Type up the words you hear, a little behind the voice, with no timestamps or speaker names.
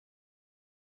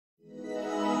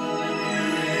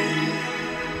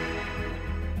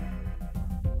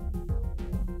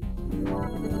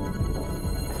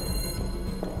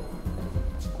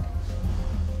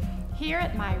Here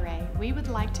at MyRay, we would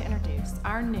like to introduce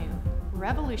our new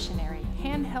revolutionary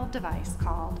handheld device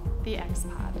called the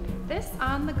X-pod. This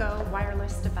on-the-go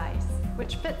wireless device,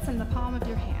 which fits in the palm of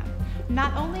your hand,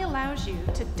 not only allows you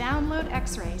to download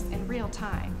X-rays in real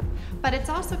time, but it's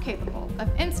also capable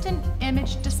of instant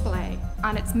image display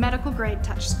on its medical-grade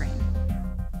touchscreen.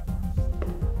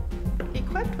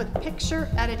 Equipped with picture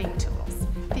editing tools,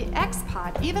 the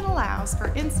X-pod even allows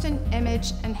for instant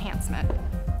image enhancement.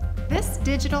 This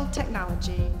digital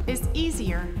technology is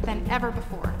easier than ever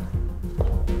before.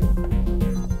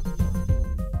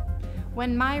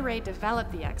 When MyRay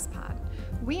developed the X-pod,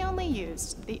 we only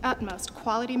used the utmost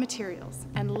quality materials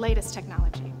and latest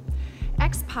technology.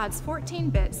 X-pod's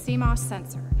 14-bit CMOS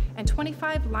sensor and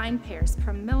 25 line pairs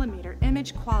per millimeter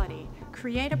image quality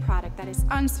create a product that is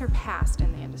unsurpassed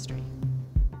in the industry.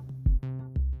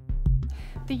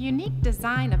 The unique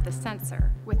design of the sensor,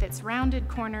 with its rounded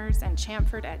corners and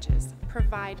chamfered edges,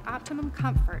 provide optimum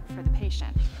comfort for the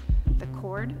patient. The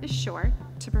cord is short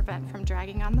to prevent from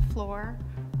dragging on the floor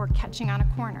or catching on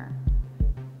a corner.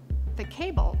 The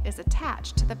cable is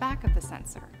attached to the back of the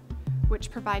sensor,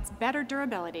 which provides better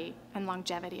durability and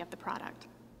longevity of the product.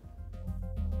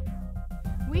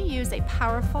 We use a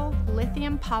powerful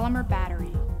lithium polymer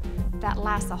battery that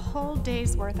lasts a whole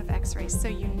day's worth of X-rays, so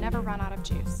you never run out of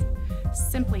juice.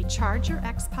 Simply charge your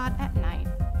X-pod at night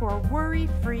for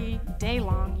worry-free,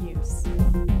 day-long use.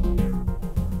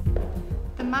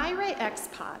 The MyRay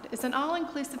X-pod is an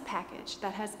all-inclusive package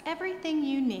that has everything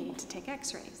you need to take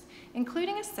X-rays,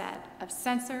 including a set of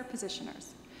sensor positioners.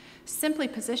 Simply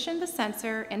position the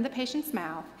sensor in the patient's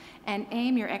mouth and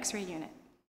aim your X-ray unit.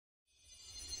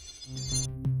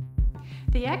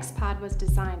 The X-pod was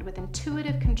designed with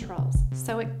intuitive controls,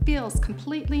 so it feels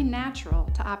completely natural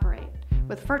to operate,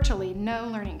 with virtually no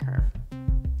learning curve.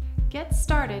 Get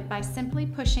started by simply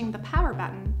pushing the power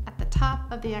button at the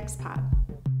top of the X-pod.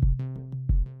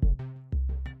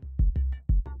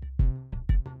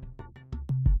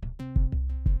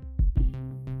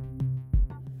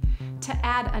 To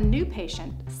add a new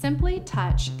patient, simply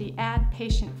touch the Add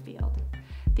Patient field.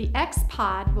 The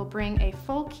X-pod will bring a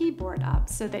full keyboard up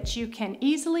so that you can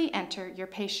easily enter your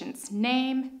patient's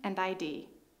name and ID.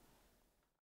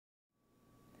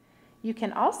 You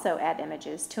can also add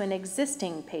images to an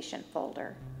existing patient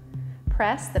folder.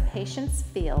 Press the Patient's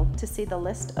field to see the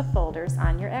list of folders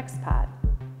on your X-pod.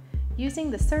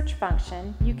 Using the search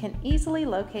function, you can easily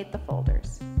locate the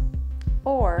folders.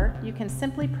 Or you can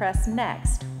simply press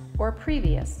Next or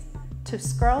Previous to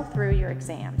scroll through your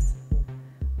exams.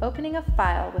 Opening a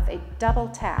file with a double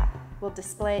tap will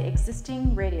display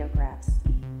existing radiographs.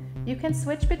 You can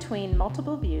switch between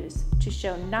multiple views to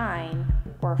show 9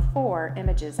 or 4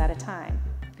 images at a time.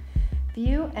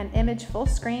 View an image full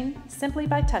screen simply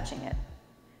by touching it.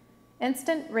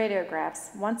 Instant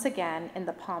radiographs once again in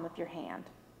the palm of your hand.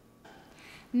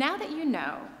 Now that you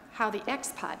know how the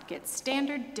X-pod gets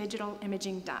standard digital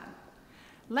imaging done,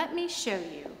 let me show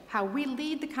you how we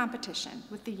lead the competition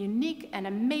with the unique and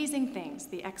amazing things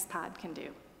the X-pod can do.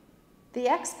 The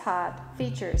X-pod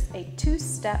features a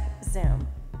 2-step zoom.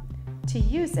 To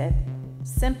use it,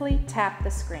 simply tap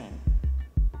the screen.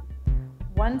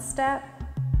 1 step,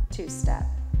 2 step,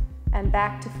 and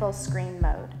back to full screen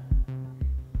mode.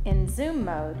 In zoom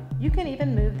mode, you can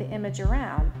even move the image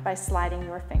around by sliding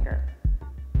your finger.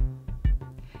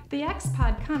 The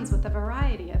X-pod comes with a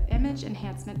variety of image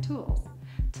enhancement tools.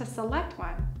 To select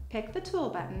one, pick the tool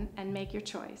button and make your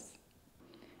choice.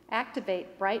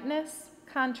 Activate brightness,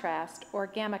 contrast, or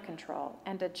gamma control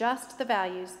and adjust the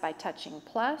values by touching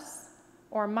plus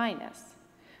or minus.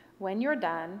 When you're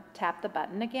done, tap the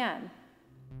button again.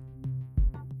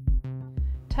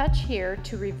 Touch here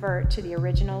to revert to the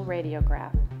original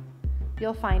radiograph.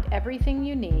 You'll find everything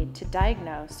you need to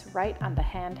diagnose right on the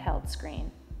handheld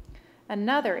screen.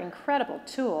 Another incredible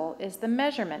tool is the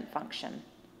measurement function.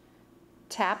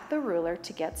 Tap the ruler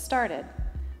to get started.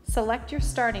 Select your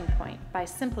starting point by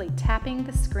simply tapping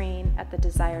the screen at the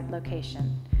desired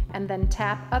location, and then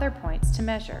tap other points to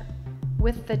measure.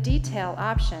 With the detail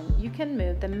option, you can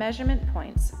move the measurement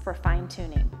points for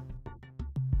fine-tuning.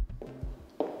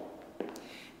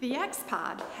 The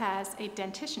X-pod has a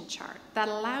dentition chart that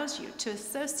allows you to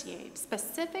associate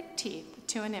specific teeth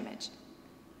to an image.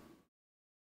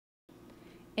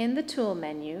 In the tool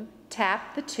menu,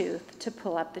 tap the tooth to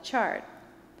pull up the chart.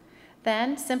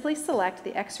 Then simply select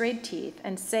the X-rayed teeth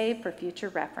and save for future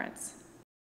reference.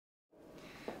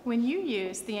 When you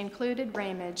use the included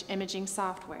RayMage imaging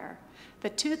software, the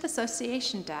tooth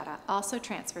association data also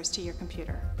transfers to your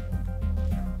computer.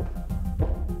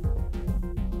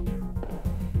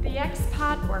 The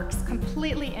X-pod works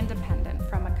completely independent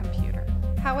from a computer.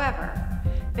 However,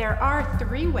 There are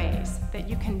 3 ways that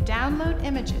you can download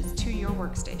images to your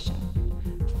workstation.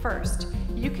 First,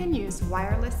 you can use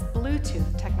wireless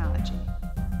Bluetooth technology.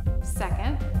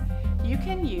 Second, you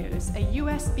can use a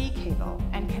USB cable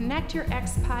and connect your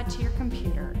X-pod to your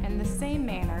computer in the same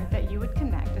manner that you would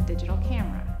connect a digital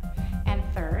camera. And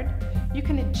third, you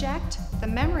can eject the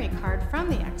memory card from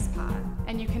the X-pod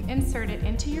and you can insert it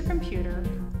into your computer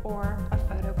or a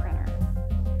photo printer.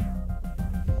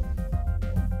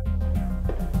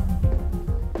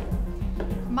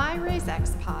 MyRay's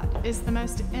X-pod is the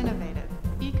most innovative,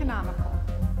 economical,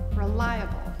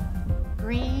 reliable,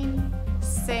 green,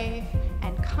 safe,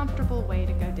 and comfortable way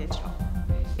to go digital.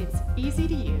 It's easy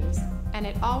to use, and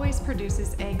it always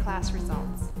produces A-class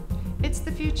results. It's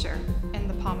the future in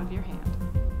the palm